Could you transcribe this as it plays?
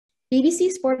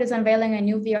BBC Sport is unveiling a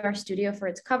new VR studio for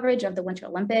its coverage of the Winter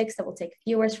Olympics that will take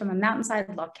viewers from a mountainside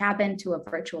log cabin to a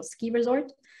virtual ski resort.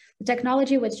 The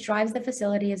technology which drives the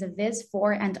facility is a Viz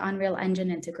 4 and Unreal Engine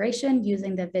integration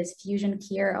using the Viz Fusion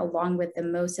keyer along with the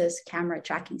Mo-Sys camera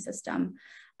tracking system.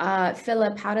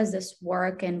 Philip, how does this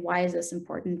work and why is this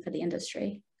important for the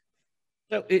industry?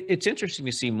 So it's interesting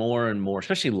to see more and more,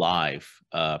 especially live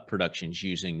productions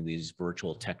using these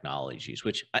virtual technologies,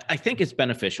 which I think is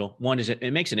beneficial. One is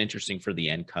it makes it interesting for the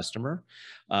end customer.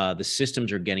 The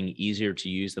systems are getting easier to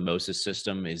use. The Mo-Sys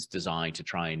system is designed to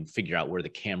try and figure out where the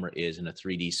camera is in a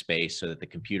 3D space so that the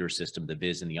computer system, the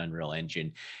Viz and the Unreal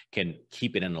Engine, can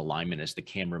keep it in alignment as the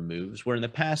camera moves. Where in the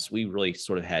past, we really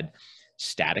sort of had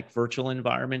static virtual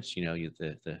environments. You know,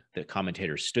 the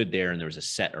commentator stood there and there was a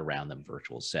set around them,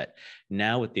 virtual set.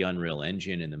 Now with the Unreal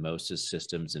Engine and the Mo-Sys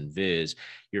systems and Viz,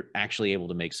 you're actually able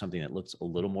to make something that looks a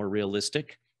little more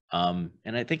realistic. And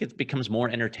I think it becomes more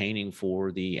entertaining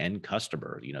for the end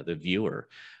customer, you know, the viewer.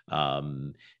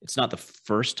 It's not the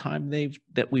first time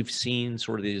that we've seen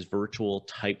sort of these virtual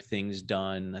type things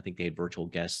done. I think they had virtual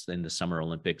guests in the Summer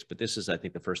Olympics, but this is, I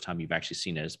think, the first time you've actually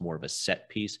seen it as more of a set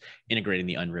piece, integrating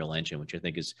the Unreal Engine, which I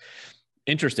think is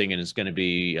interesting and is going to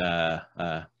be,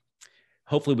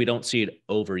 hopefully we don't see it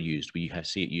overused. We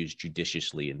see it used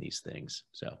judiciously in these things.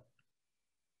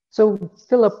 So,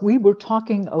 Philip, we were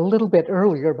talking a little bit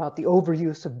earlier about the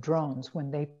overuse of drones when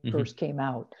they first came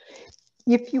out.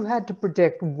 If you had to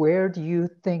predict, where do you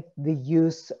think the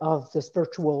use of this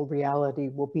virtual reality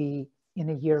will be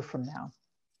in a year from now?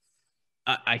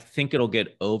 I think it'll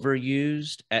get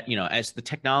overused as the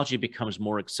technology becomes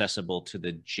more accessible to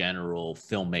the general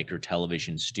filmmaker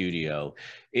television studio.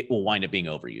 It will wind up being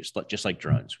overused, but just like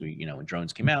drones. When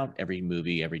drones came out, every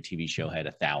movie, every TV show had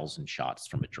 1,000 shots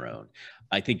from a drone.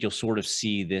 I think you'll sort of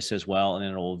see this as well, and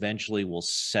then it'll eventually will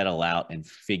settle out and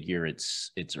figure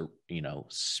its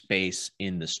space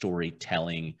in the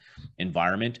storytelling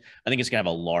environment. I think it's gonna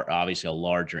have obviously a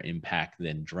larger impact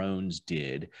than drones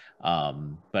did,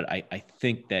 but I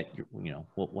think that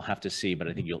we'll have to see. But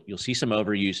I think you'll see some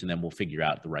overuse, and then we'll figure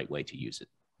out the right way to use it.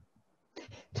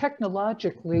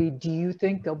 Technologically, do you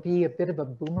think there'll be a bit of a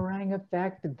boomerang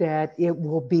effect, that it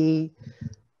will be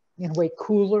in a way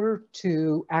cooler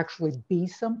to actually be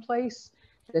someplace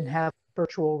than have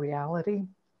virtual reality?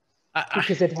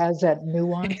 Because it has that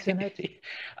nuance in it?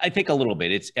 I think a little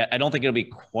bit. I don't think it'll be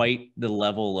quite the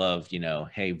level of,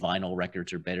 hey, vinyl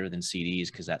records are better than CDs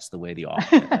because that's the way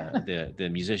the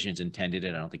musicians intended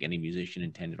it. I don't think any musician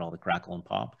intended all the crackle and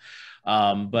pop.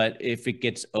 But if it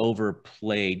gets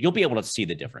overplayed, you'll be able to see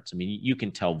the difference. I mean, you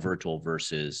can tell virtual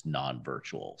versus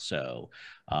non-virtual. So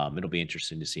it'll be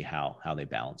interesting to see how they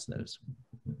balance those.